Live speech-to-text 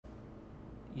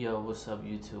Yo, what's up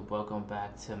YouTube? Welcome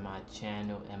back to my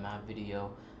channel. In my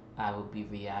video, I will be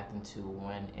reacting to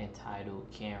one entitled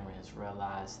Karens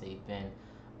Realize They've Been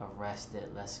Arrested.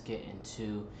 Let's get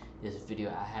into this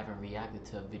video. I haven't reacted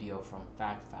to a video from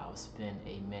Fact File. It's been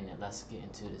a minute. Let's get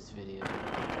into this video.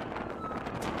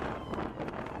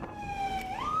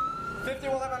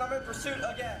 5111, I'm in pursuit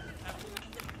again.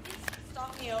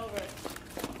 Stop me over.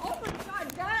 Oh my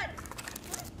God, Dad!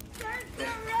 They're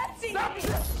arresting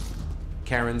me!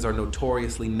 Karens are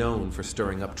notoriously known for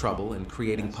stirring up trouble and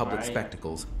creating public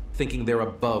spectacles, thinking they're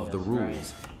above the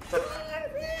rules.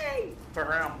 Turn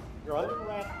around. You're under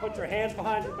arrest. Put your hands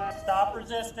behind your back. Stop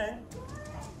resisting.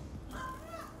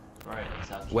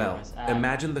 Well,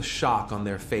 imagine the shock on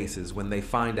their faces when they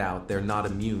find out they're not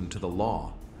immune to the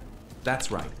law.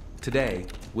 That's right. Today,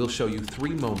 we'll show you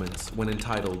 3 moments when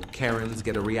entitled Karens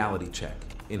Get a Reality Check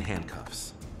in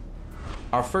Handcuffs.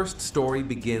 Our first story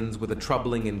begins with a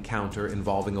troubling encounter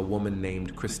involving a woman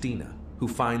named Christina, who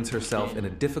finds herself in a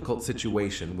difficult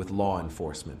situation with law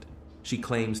enforcement. She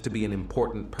claims to be an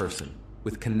important person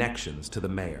with connections to the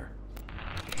mayor.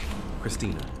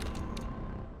 Christina.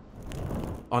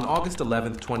 On August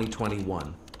 11,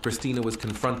 2021, Christina was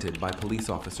confronted by police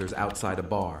officers outside a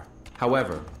bar.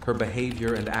 However, her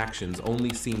behavior and actions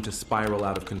only seemed to spiral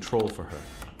out of control for her.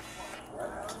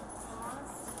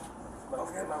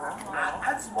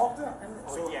 I just walked up.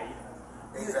 So, yeah,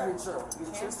 He's a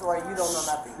true story. You don't know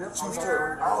nothing. True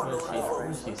story. I don't know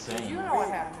What's she saying? You know what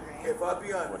happened to me. If I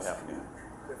be honest. What happened?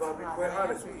 If I be quite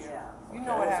honest with you. You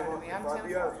know what happened to me. I'm If I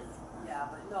be honest. Yeah,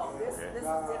 but no, this is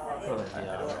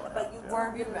different. But you Where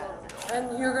have you been?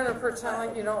 And you're gonna pretend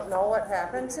like you don't know what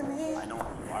happened to me? I know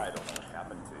why I don't know what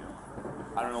happened to you.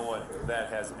 I don't know what that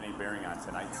has any bearing on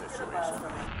tonight's situation.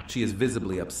 She is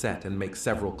visibly upset and makes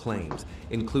several claims,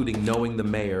 including knowing the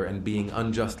mayor and being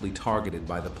unjustly targeted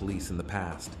by the police in the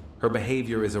past. Her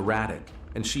behavior is erratic,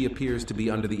 and she appears to be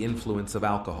under the influence of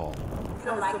alcohol.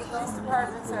 The police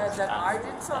department said that I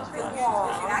did something wrong.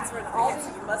 You asked for an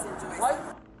answer, you must enjoy What?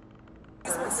 something.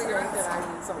 Figuring that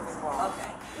I did something wrong.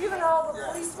 Okay. Even though the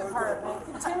police department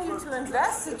continued to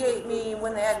investigate me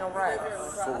when they had no right.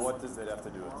 So what does that have to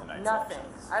do with tonight's Nothing.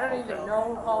 actions? I don't even know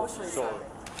who called the police on me.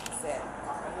 Said,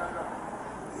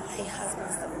 my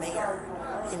husband's the mayor,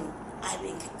 and I've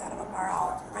been kicked out of a bar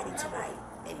already tonight,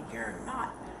 and you're not.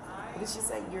 What did she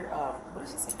say? What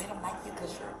did she say? They don't like you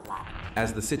because you're black.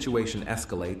 As the situation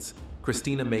escalates,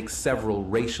 Christina makes several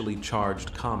racially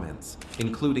charged comments,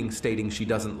 including stating she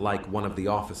doesn't like one of the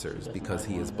officers because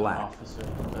he is black.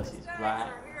 Because he's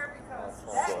black.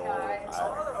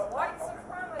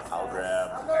 I'll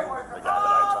grab the guy that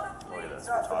I talked to. Look at this.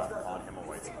 We're talking on him a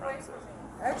white supremacist.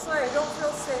 Actually, I don't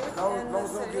feel safe in the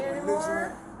city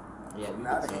anymore. Yeah, we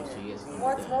can tell she is.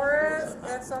 What's more is,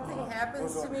 if something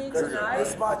happens to me tonight,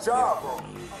 It's my job, bro.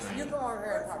 you come over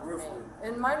here and talk to me.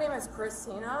 And my name is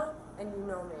Christina, and you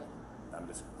know me. I'm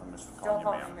just Don't calling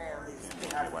call you me ma'am.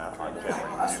 ma'am. You laugh on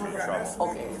camera. You get in trouble.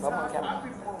 Okay, I'm on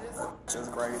camera. She was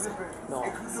crazy. No,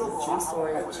 true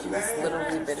story. She was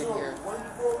literally been in here.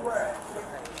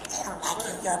 They don't like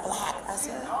you, you're black. I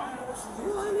said,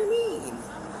 What do you mean?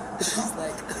 She's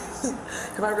like,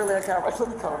 am I really on camera? Let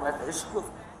me cover my face. She goes,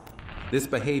 This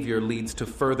behavior leads to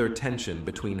further tension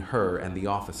between her and the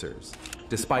officers.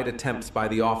 Despite attempts by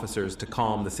the officers to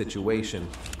calm the situation,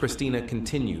 Christina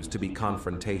continues to be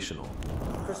confrontational.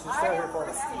 I am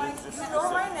Christina. You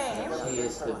know my name. She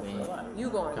is to be You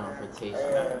going there. confrontation.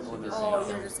 Oh,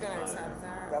 you're just going to accept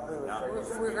that?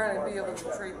 We're going to be able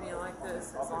to treat me like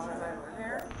this as long as I live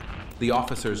here? The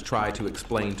officers try to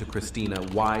explain to Christina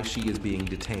why she is being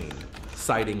detained,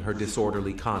 citing her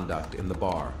disorderly conduct in the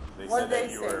bar. They What said they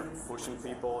that you were say? pushing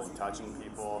people and touching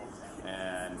people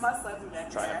and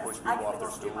trying to push people off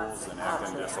their stools and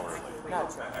acting disorderly.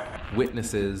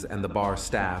 Witnesses and the bar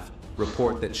staff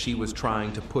report that she was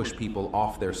trying to push people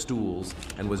off their stools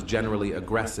and was generally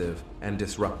aggressive and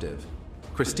disruptive.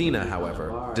 Christina,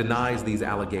 however, denies these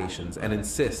allegations and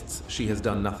insists she has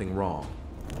done nothing wrong.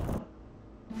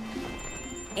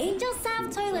 Angel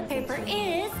Soft toilet paper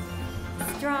is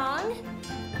strong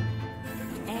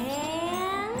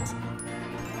and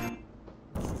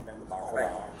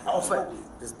I was like,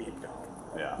 just being dumb.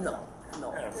 Yeah. no. I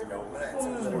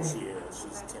don't know who she is.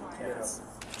 She's 10 kids.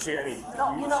 She, I mean,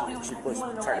 no, you know, she you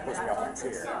want to know tried to push me off her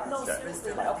chair. No,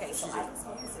 seriously, okay, so I can see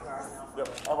you cigar now.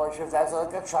 I'm like, she was acting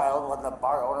like a child when the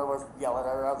bar owner was yelling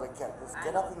at her. I was like, yeah, just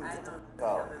get up and get the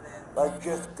go. Like,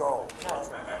 just go.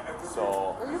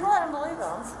 So Well, you go ahead and believe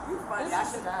him. Funny, I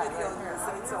should have video here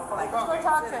sitting so like, Go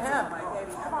talk to him.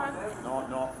 Come on.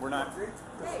 no, we're not.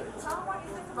 Hey, tell him what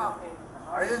you think about me.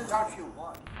 I didn't talk to you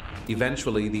once.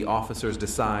 Eventually, the officers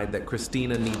decide that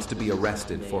Christina needs to be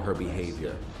arrested for her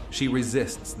behavior. She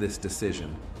resists this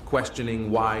decision,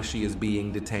 questioning why she is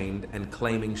being detained and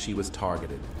claiming she was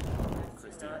targeted.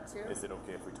 Christina, is it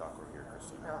okay if we talk over here,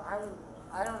 Christina? No,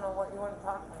 I don't know what you want to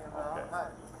talk to me about, Okay.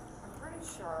 but I'm pretty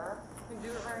sure you can do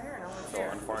it right here. No one's So here.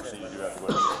 unfortunately, you do have to go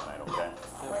to jail tonight, okay?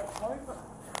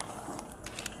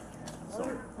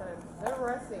 Wait, they're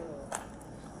arresting me.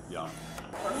 Young.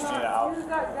 You Christina,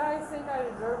 guys think I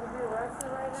deserve to be arrested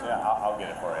right now? Yeah, I'll get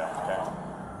it for you, okay?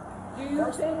 Do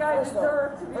you think I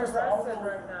deserve to be arrested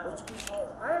right now?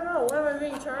 I don't know. What am I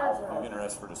being charged I'm with? getting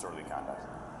arrested for disorderly conduct.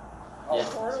 Yes,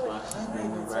 she's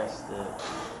being arrested.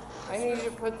 I need you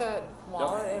to put that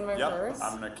wallet in my purse.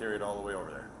 I'm gonna carry it all the way over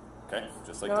there. Okay?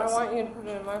 Just like No, this. I want you to put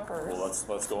it in my purse. Well,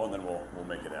 let's go and then we'll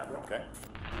make it happen, okay?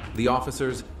 The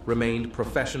officers remained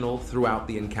professional throughout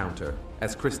the encounter.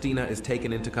 As Christina is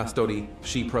taken into custody,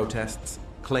 she protests,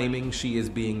 claiming she is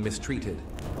being mistreated.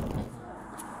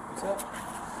 What's up?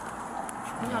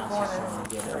 I'm not She's going trying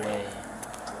to get away.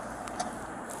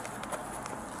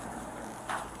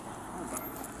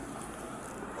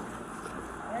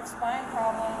 Next spine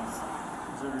problems.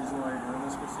 Is there a reason why you're doing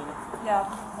this, Christina?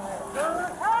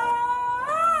 Yeah.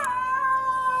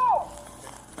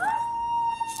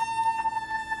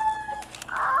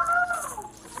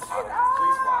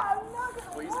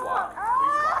 Please walk.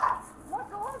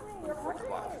 Let go of me. You're pushing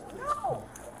me. No.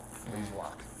 Please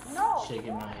walk. No.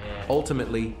 Shaking my head.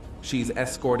 Ultimately, she's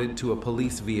escorted to a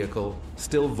police vehicle,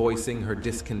 still voicing her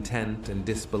discontent and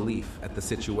disbelief at the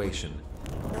situation.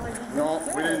 No,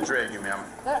 we didn't drag you, ma'am.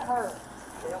 That hurt.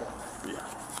 Yeah.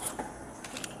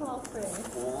 Small thing.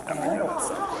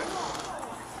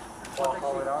 I'll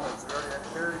call it on. It's already at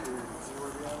carry. See where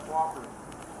we have cooperative.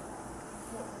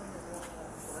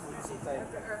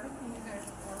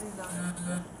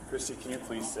 Christy, can you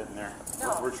please sit in there?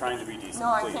 No. We're trying to be decent, No,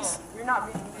 I please. can't. You're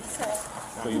not being decent.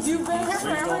 Please. You've been here Please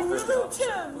forever don't and you hurt know us.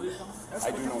 Tim.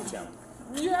 I do know Tim.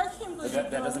 Yeah, I can't believe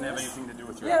That you're doesn't doing have this. anything to do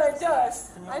with your Yeah, it actions.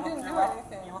 does. I didn't do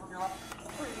anything.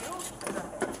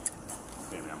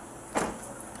 Okay, ma'am.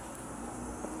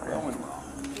 Going well.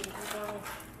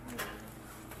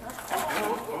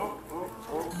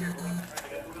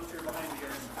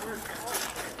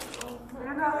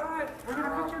 We're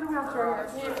gonna put you in the wheelchair.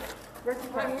 I can't.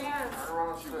 There's my hands.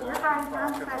 You're fine.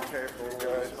 I'm fine. Okay, for you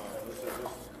guys. This is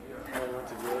just, I went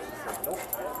to yours. She said, nope.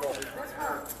 This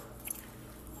hurt.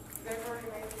 You guys already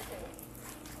made the change.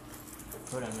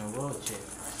 Put her in a wheelchair.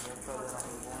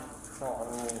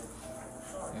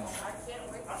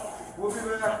 We'll be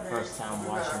My back. first time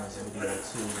watching this video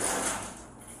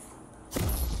too.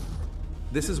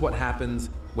 This is what happens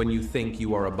when you think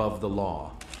you are above the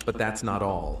law. But that's not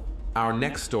all. Our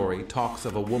next story talks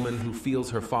of a woman who feels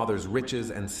her father's riches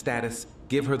and status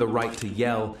give her the right to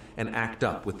yell and act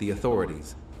up with the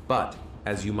authorities. But,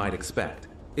 as you might expect,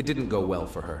 it didn't go well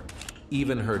for her.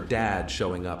 Even her dad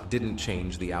showing up didn't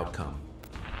change the outcome.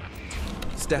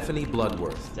 Stephanie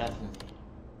Bloodworth. Stephanie.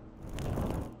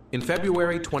 In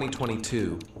February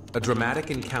 2022, a dramatic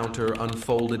encounter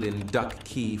unfolded in Duck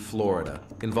Key, Florida,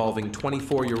 involving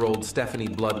 24-year-old Stephanie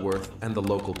Bloodworth and the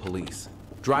local police.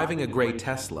 Driving a gray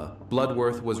Tesla,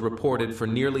 Bloodworth was reported for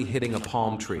nearly hitting a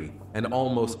palm tree and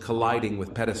almost colliding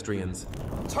with pedestrians.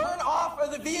 Turn off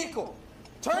of the vehicle!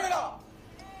 Turn it off!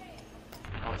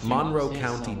 Monroe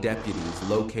County deputies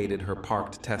located her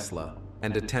parked Tesla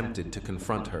and attempted to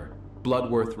confront her.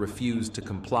 Bloodworth refused to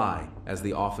comply as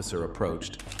the officer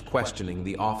approached, questioning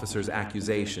the officer's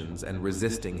accusations and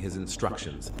resisting his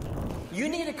instructions. You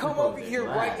need to come over here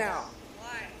right now.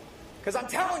 Why? Because I'm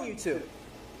telling you to.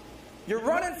 You're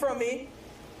running from me.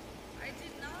 I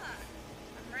did not.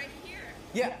 I'm right here.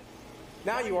 Yeah,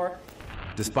 now you are.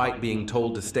 Despite being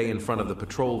told to stay in front of the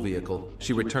patrol vehicle,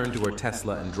 she returned to her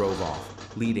Tesla and drove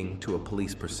off, leading to a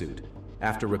police pursuit.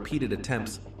 After repeated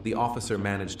attempts, the officer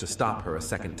managed to stop her a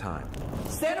second time.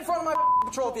 Stand in front of my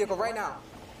patrol vehicle right now.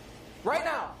 Right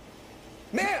now.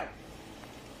 Ma'am!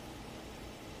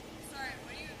 Sorry,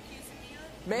 what are you accusing me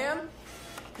of? Ma'am,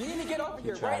 you need to get over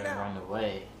here Tried right to now. run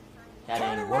away. That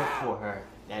Turn didn't work around. for her.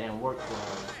 That didn't work for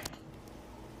her.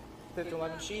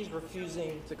 51, she's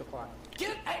refusing to comply.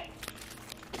 Get out!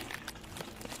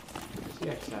 She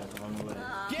actually tried to run away.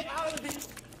 Get out of the vehicle!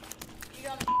 You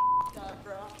got me up,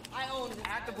 bro. I own this.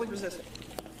 Actively resisting.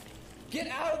 Get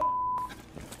out of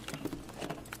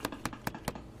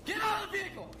Get out of the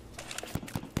vehicle!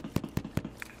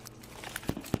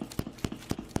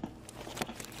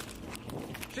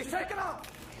 She's taking off!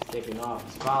 Taking off.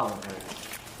 He's following her.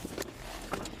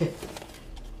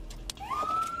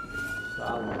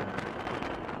 Following her.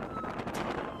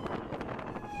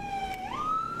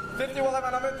 51,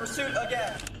 I'm in pursuit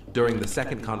again. During the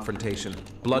second confrontation,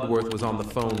 Bloodworth was on the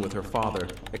phone with her father,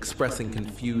 expressing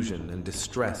confusion and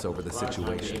distress over the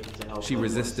situation. She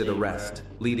resisted arrest,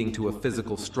 leading to a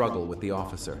physical struggle with the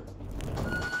officer.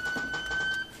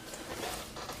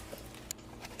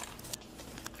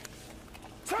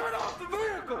 Turn off the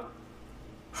vehicle!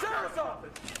 Sheriff's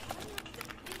office!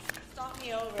 Stop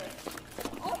me over.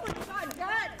 Oh my God,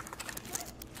 Dad!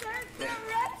 They're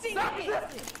arresting me!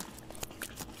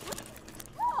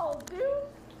 Oh, dude!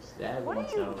 What are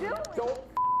you doing? Don't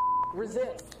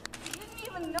resist. You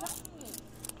didn't even know me.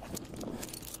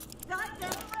 Dad, they're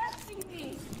arresting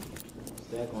me.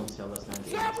 They're going to tell us not to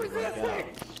Stop work out.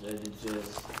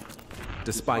 resisting!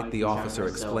 Despite the officer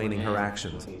explaining her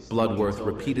actions, Bloodworth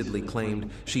repeatedly claimed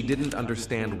she didn't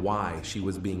understand why she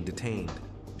was being detained.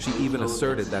 She even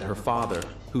asserted that her father,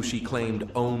 who she claimed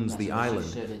owns the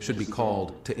island, should be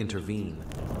called to intervene.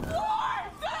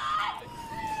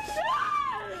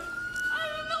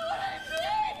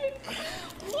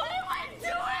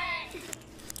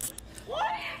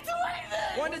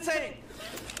 One detain.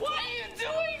 Why are you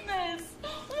doing this?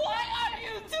 Why are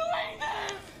you doing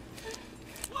this?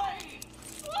 Why?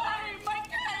 My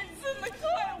dad's in the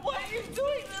car. Why are you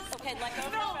doing this? Okay, let go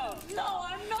of No, your phone. no,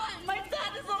 I'm not. My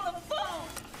dad is on the phone.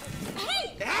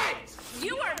 Hey! Hey!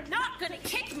 You are not gonna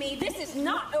kick me. This is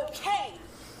not okay.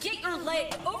 Get your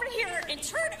leg over here and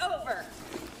turn over.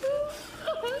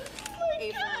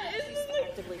 My dad is in the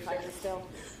Actively fighting still.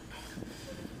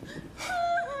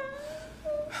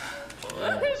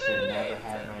 Yeah, should never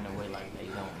have ran away like that.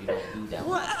 You don't do that.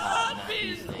 What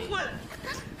happened? What?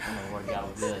 It's gonna work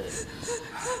out good.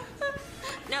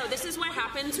 No, this is what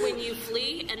happens when you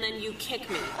flee and then you kick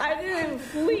me. I didn't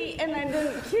flee and I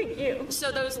didn't kick you.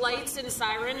 So those lights and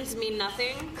sirens mean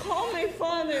nothing? Call my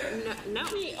father. No.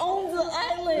 He owns the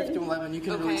island. 511, you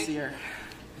can Okay. release the air.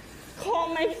 Call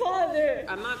my father.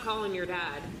 I'm not calling your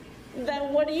dad.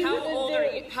 Then what are you How gonna old do? are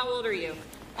you? How old are you?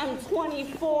 I'm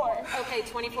 24. Okay,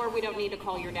 24, we don't need to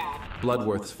call your dad.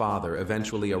 Bloodworth's father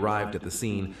eventually arrived at the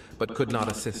scene, but could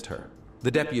not assist her.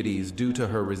 The deputies, due to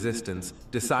her resistance,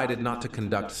 decided not to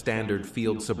conduct standard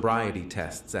field sobriety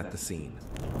tests at the scene.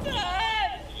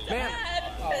 Dad! Ma'am.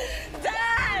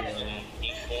 Dad!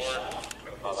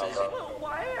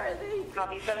 Why are they?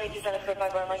 Copy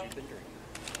 7275 Burnley.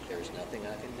 There's nothing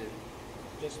I can do.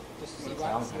 Just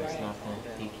tell him there's nothing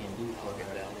he can do for Get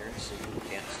her. down there and see. You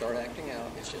can't start acting out.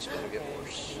 It's just going to get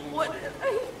worse. What did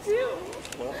I do?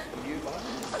 Well, you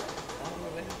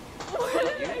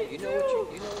What did I you do? know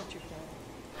what you've done.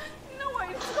 No,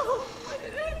 I don't. What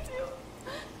did I do?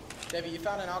 Debbie, you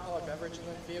found an alcoholic beverage in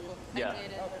the vehicle? Yeah,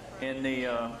 in the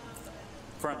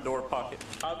front door pocket.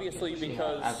 Obviously,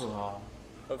 because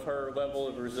of her level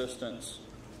of resistance,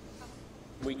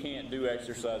 we can't do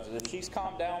exercises. If she's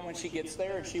calmed down when she gets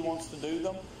there and she wants to do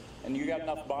them, and you got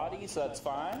enough bodies, that's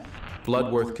fine.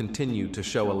 Bloodworth continued to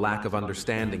show a lack of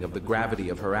understanding of the gravity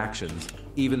of her actions,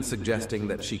 even suggesting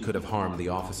that she could have harmed the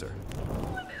officer.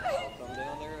 What did I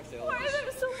do? Why are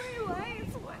there so many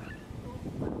lights?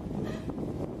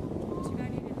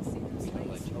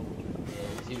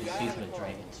 She's been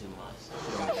drinking too much.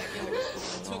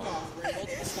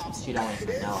 She don't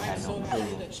even know. Have no clue.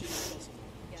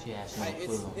 She has no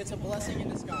clue. It's a blessing in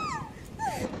disguise.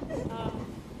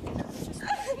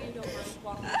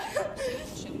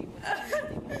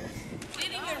 They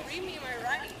didn't even read me my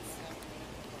rights.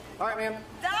 All right, ma'am.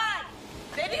 Dad!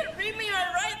 They didn't read me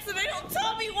my rights and they don't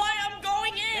tell me why I'm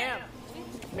going in!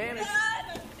 Ma'am,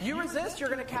 Dad! you resist, you're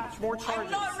going to catch more charges.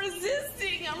 I'm not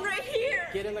resisting! I'm right here!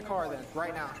 Get in the car then,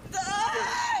 right now.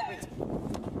 Dad!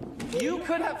 You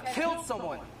could have killed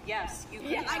someone. Yes, you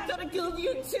Yeah, I could have killed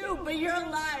you too, but you're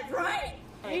alive, right?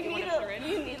 Right, You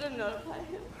need to notify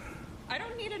him. I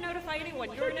don't need to notify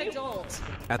anyone. You're an adult.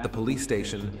 At the police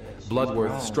station,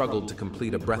 Bloodworth struggled to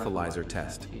complete a breathalyzer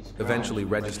test, eventually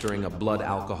registering a blood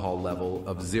alcohol level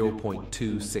of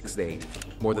 0.268,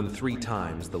 more than 3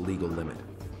 times the legal limit.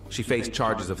 She faced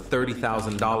charges of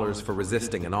 $30,000 for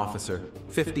resisting an officer,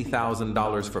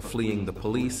 $50,000 for fleeing the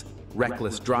police,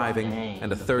 reckless driving,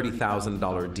 and a $30,000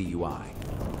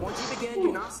 DUI. Once you begin,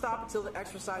 do not stop until the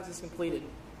exercise is completed.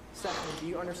 Stephanie, do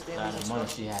you understand these The money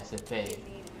instructions? she has to pay.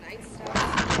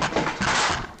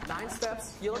 9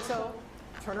 steps, heel to toe,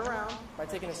 turn around by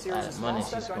taking a series of money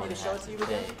small steps. she's Do I need to gonna show it have to you to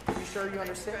again? pay. Are you sure you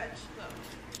understand?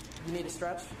 You need to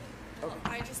stretch? Okay.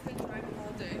 I just been driving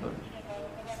all day.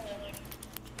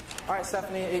 All right,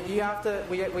 Stephanie, you have to.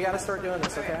 We got to start doing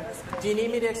this, okay? Do you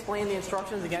need me to explain the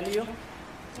instructions again to you?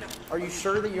 No. Are you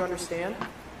sure that you understand?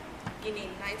 You need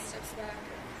 9 steps back.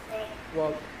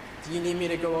 Well, do you need me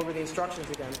to go over the instructions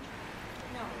again?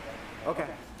 No. Okay.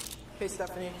 Okay,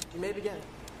 Stephanie, you may begin.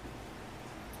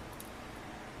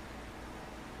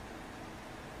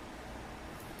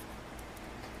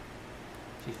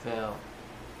 She failed.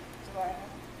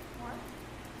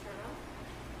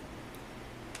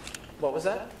 What was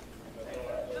that?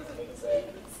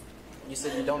 You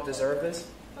said you don't deserve this?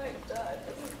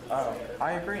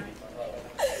 I agree.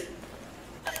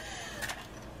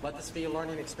 Let this be a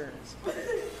learning experience.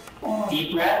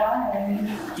 Deep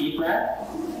breath. Deep breath.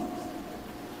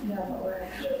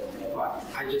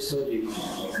 I just told you.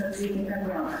 Because you think I'm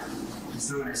wrong. That's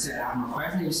not what I said. I'm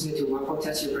requiring you to submit to one quick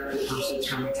test of your breath that comes to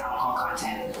determine alcohol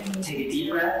content. Take a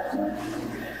deep breath.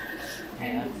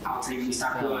 And I'll tell you when you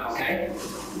stop blowing, okay?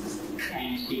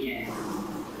 And begin.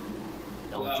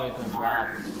 Don't drink and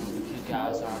drive. You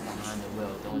guys are behind the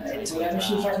wheel. Don't drink So that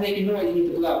machine starts making noise, you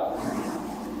need to blow.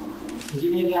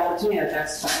 Give me the opportunity,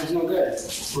 that's no good.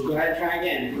 We'll go ahead and try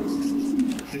again.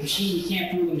 The machine, you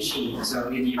can't fool the machine. So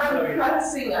either you I'm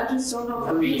practicing, I just don't know if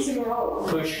I'm using a rope.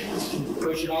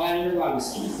 push it all out of your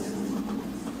lungs.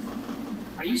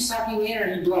 Are you sucking in or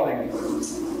are you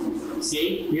blowing?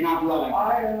 See? You're not blowing.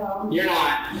 I am. You're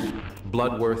not.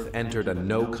 Bloodworth entered a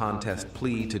no contest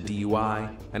plea to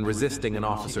DUI and resisting an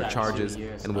officer charges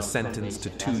and was sentenced to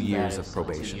 2 years of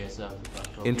probation.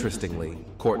 Interestingly,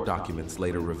 court documents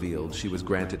later revealed she was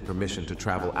granted permission to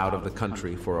travel out of the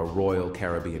country for a Royal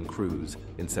Caribbean cruise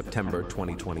in September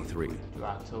 2023.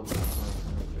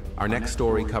 Our next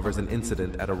story covers an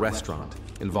incident at a restaurant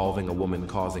involving a woman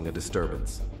causing a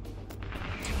disturbance.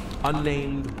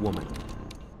 Unnamed woman.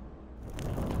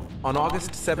 On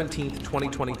August 17,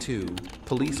 2022,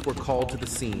 police were called to the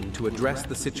scene to address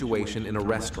the situation in a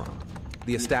restaurant.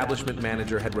 The establishment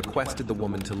manager had requested the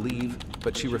woman to leave,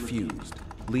 but she refused,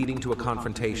 leading to a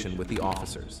confrontation with the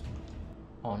officers.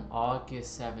 On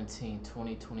August 17,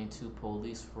 2022,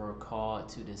 police were called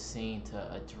to the scene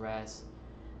to address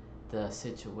the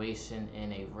situation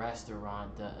in a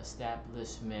restaurant. The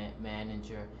establishment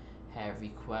manager had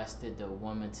requested the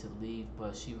woman to leave,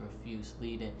 but she refused,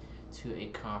 leading to a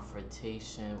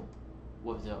confrontation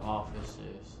with the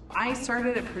officers. I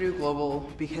started at Purdue Global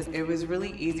because it was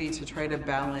really easy to try to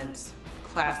balance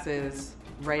classes,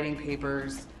 writing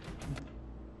papers.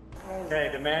 Okay,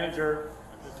 the manager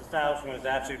of this establishment has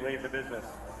asked you to leave the business.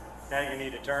 Now you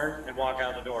need to turn and walk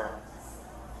out the door.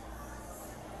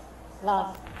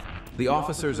 Love. The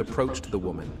officers approached the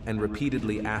woman and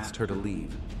repeatedly asked her to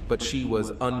leave, but she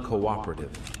was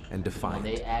uncooperative and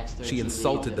defiant. She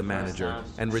insulted the manager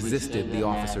and resisted the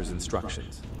officers'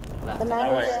 instructions. The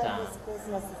manager of this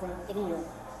business is an idiot.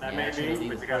 That may be,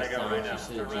 but you gotta go right now.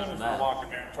 The reason's for walking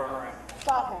there. Turn around.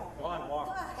 Go ahead. Go on, walk.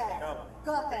 Go ahead. Go.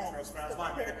 Go ahead. It's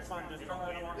fine. It's fine. Just turn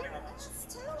around and walk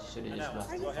out. Should have just left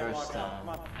the first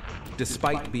time.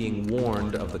 Despite being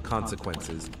warned of the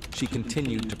consequences, she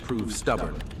continued to prove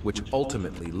stubborn, which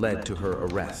ultimately led to her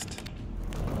arrest.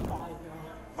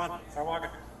 Come on, start walking.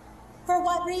 For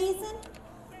what reason?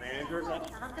 Manager's up.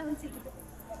 I'm going to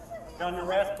You're under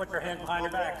arrest, put your hands behind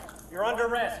your back. You're under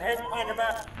arrest, hands behind your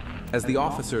back. As the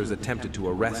officers attempted to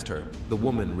arrest her, the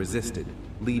woman resisted,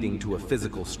 leading to a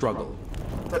physical struggle.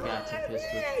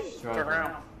 Turn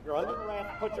around. You're under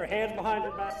arrest, put your hands behind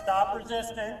your back. Stop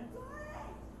resisting.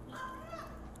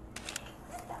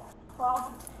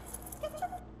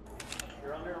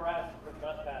 You're under arrest for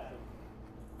trespassing.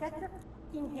 Get your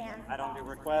f***ing hands. I don't do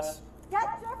requests. Get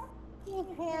your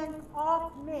f***ing hands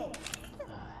off me. Get your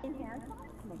f***ing hands off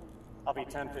me. I'll be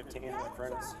 10:15, my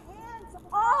friends. Get your hands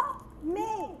off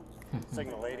me.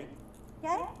 Signal lady.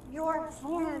 Get your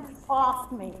hands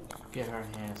off me. Get her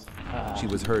hands. She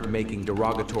was heard making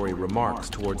derogatory remarks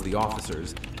towards the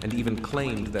officers and even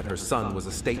claimed that her son was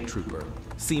a state trooper,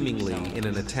 seemingly in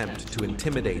an attempt to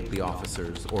intimidate the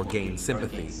officers or gain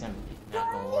sympathy.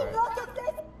 Not gonna work. Look at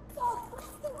this. Oh,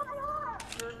 twisting my arm.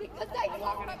 Because I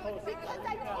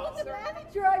told the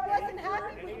manager I wasn't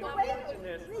happy with the way it was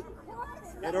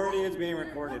recorded. It already is being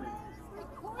recorded.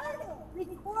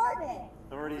 Recorded.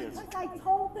 It already is. Because I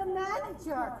told the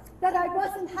manager that I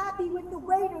wasn't happy with the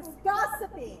waiters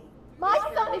gossiping. My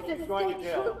son is a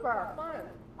state trooper.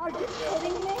 Are you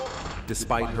kidding me?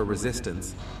 Despite her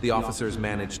resistance, the officers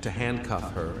managed to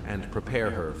handcuff her and prepare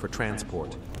her for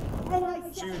transport.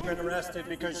 She's been arrested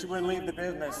because she wouldn't leave the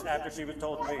business after she was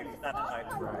told to leave. That's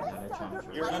tonight.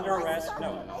 You're under arrest.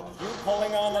 No. You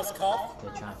pulling on this cuff?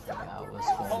 They're trying to figure out what's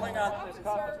going on. Pulling on this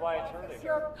cuff is why it's hurting.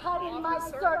 You're cutting my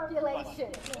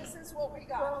circulation. This is what we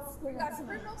got. We got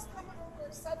criminals coming over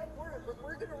at 7 quarter, but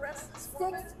we're gonna arrest this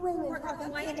woman. 6 women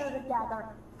having dinner together.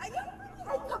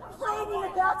 I'm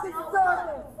complaining about this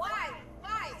service. Why?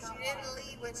 Why? She didn't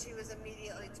leave when she was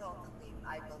immediately told to leave,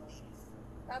 I believe.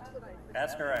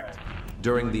 That's correct.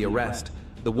 During the arrest,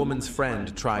 the woman's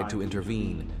friend tried to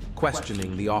intervene,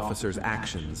 questioning the officer's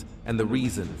actions and the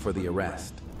reason for the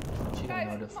arrest. She don't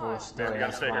know the full story.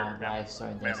 That's why in life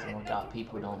certain things don't work out.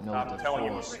 People don't know the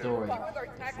full story,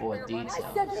 the full details.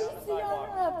 I said he's the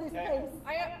owner of this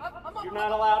place. You're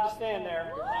not allowed to stand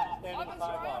there. You're allowed to stand in the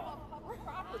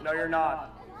sidewalk. No, you're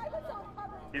not.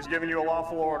 He's giving you a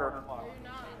lawful order.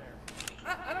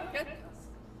 I don't get this.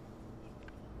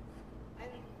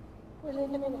 Well,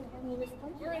 in a minute. I mean,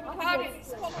 You're in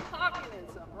communism.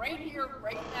 Right here,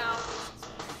 right now.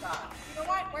 You know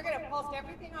what? We're going to post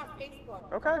everything on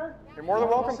Facebook. Okay. You're more than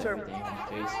welcome to.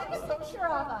 Take a picture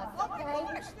of us,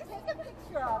 okay? Take a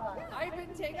picture of us. I've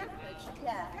been taking pictures.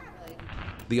 Yeah.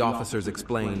 The officers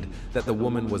explained that the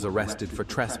woman was arrested for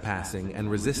trespassing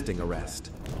and resisting arrest.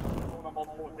 On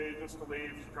multiple occasions to leave,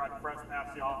 she tried to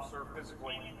trespass the officer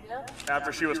physically.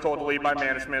 After she was told to leave by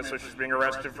management, so she's being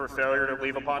arrested for failure to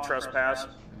leave upon trespass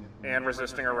and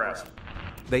resisting arrest.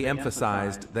 They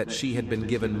emphasized that she had been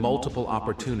given multiple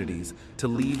opportunities to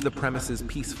leave the premises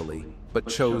peacefully, but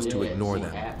chose to ignore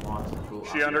them.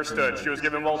 She understood. She was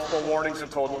given multiple warnings and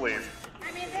told to leave.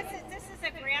 I mean, this is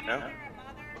a grandmother, a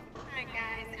mother. Come on,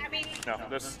 guys. I mean, No,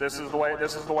 this is the way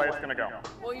it's going to go.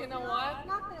 Well, you know what?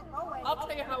 I'll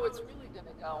tell you how it's really going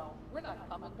to go. We're not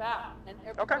coming back. And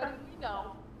everybody we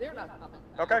know, they're not coming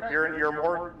back. Okay,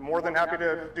 you're more than happy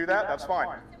to do that. That's fine.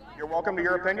 You're welcome to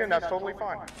your opinion. That's totally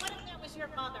fine. what if that was your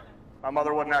mother? My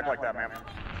mother wouldn't act like that, ma'am.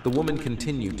 The woman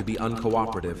continued to be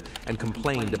uncooperative and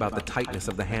complained about the tightness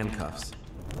of the handcuffs.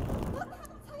 Look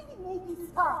how tight he made me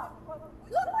stop.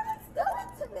 Look what it's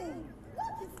doing to me.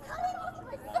 Look, it's cutting off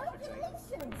my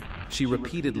circulation. She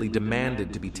repeatedly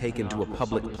demanded to be taken to a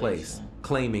public place,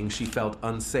 claiming she felt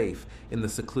unsafe in the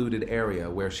secluded area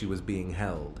where she was being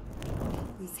held.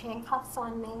 These handcuffs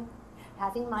on me,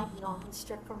 having my arms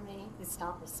stripped from me is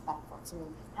not respectful to me.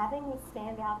 Having me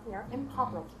stand out here in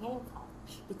public handcuffed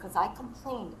because I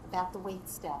complained about the wait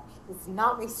staff is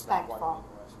not respectful.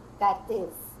 That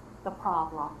is the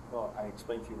problem. Well, I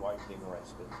explained to you why you're being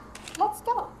arrested. Let's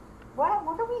go. What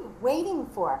are we waiting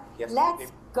for? Yes,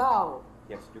 Let's go.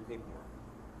 Yes, do paperwork.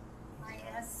 I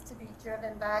asked to be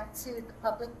driven back to the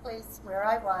public place where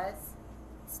I was,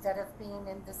 instead of being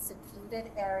in the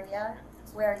secluded area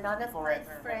where none of my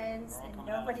friends and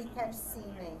nobody can see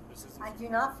me. I do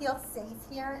not feel safe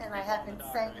here, and I have been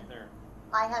saying,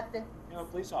 I have been. You have a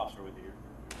police officer with you.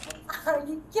 Are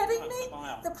you kidding me?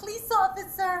 The police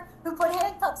officer who put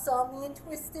handcuffs on me and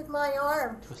twisted my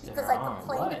arm because I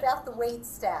complained about the wait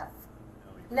staff.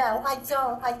 No, I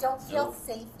don't. I don't feel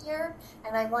safe here,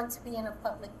 and I want to be in a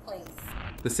public place.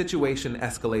 The situation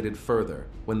escalated further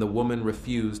when the woman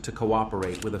refused to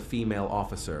cooperate with a female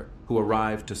officer who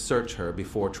arrived to search her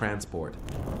before transport.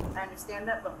 I understand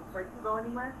that, but before you can go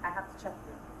anywhere, I have to check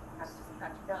you. I have to see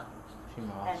pat you down.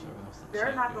 And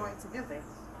they're not going to do this,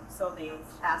 so they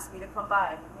asked me to come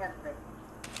by and handle it.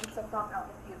 It's a front out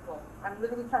with people. I'm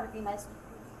literally trying to be nice with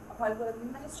you. If I would have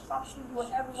been nice, trust you,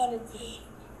 whatever wanted to do.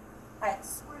 I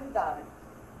swear to God,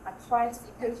 I'm trying to be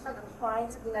patient, I'm trying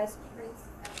to be nice with you.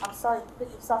 I'm sorry you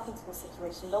put yourself into this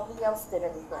situation. Nobody else did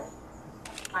anything.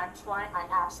 I'm trying, I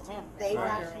asked him. They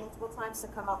asked you multiple times to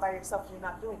come out by yourself and you're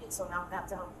not doing it, so now I have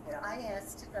to help you. I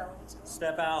asked to go into.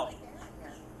 Step out.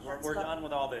 We're done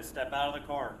with all this. Step out of the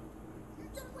car.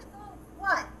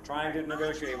 What? Trying to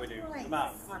negotiate with you. Come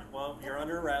out. Well, you're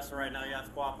under arrest right now. You have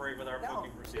to cooperate with our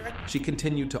booking procedure. She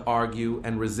continued to argue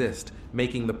and resist,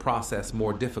 making the process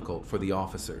more difficult for the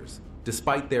officers.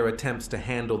 Despite their attempts to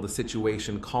handle the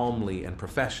situation calmly and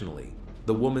professionally,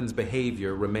 the woman's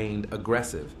behavior remained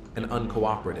aggressive and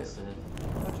uncooperative.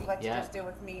 Would you like to just deal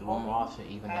with me? One officer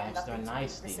even asked her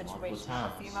nicely multiple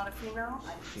times. Female to female?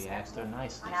 She asked her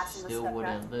nicely. She still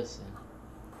wouldn't listen.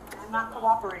 I'm not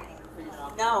cooperating.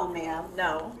 No, ma'am,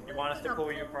 no. You want us to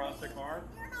pull you across the car?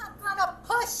 You're not gonna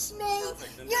push me.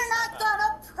 You're not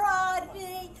gonna prod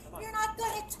me. You're not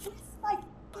gonna twist my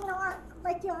arm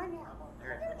like you are now.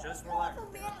 Just relax.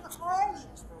 What kind of a man are you?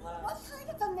 What kind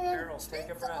of a man Carol, take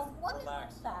a breath.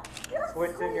 Relax. You're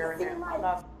Twisting your squeezing hand. my I'm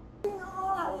not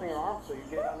arm. holding your arm so you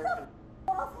get under control.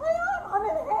 Off my arm. I'm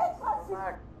in handcuffs.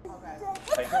 Relax.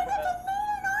 What kind of a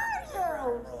man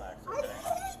are you? I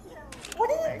hate you. What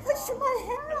are you pushing my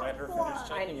hair up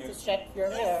for? I need to check your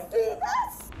hair.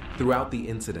 Throughout the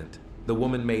incident, the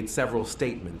woman made several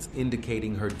statements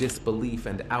indicating her disbelief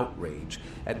and outrage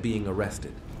at being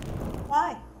arrested.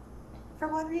 Why? For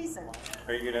what reason?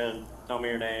 Are you gonna tell me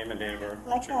your name and date of birth?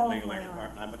 Let go of Legally my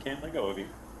arm. I can't let go of you.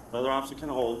 Another officer can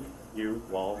hold you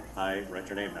while I write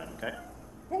your name down, okay?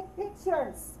 Take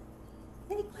pictures.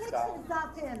 Take pictures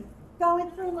of him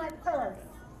going through my purse.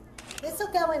 This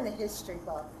will go in the history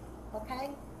book, okay?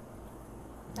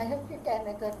 I hope you're getting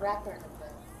a good record of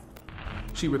this.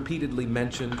 She repeatedly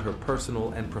mentioned her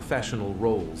personal and professional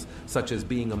roles, such as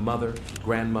being a mother,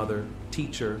 grandmother,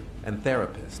 teacher, and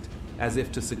therapist, as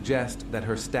if to suggest that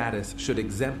her status should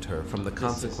exempt her from the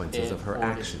consequences of her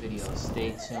actions.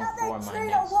 Stay tuned for my treat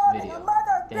next a woman, video. a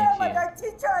mother, a Thank you. grandmother, a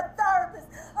teacher, a therapist,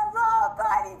 a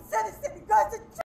law-abiding citizen because the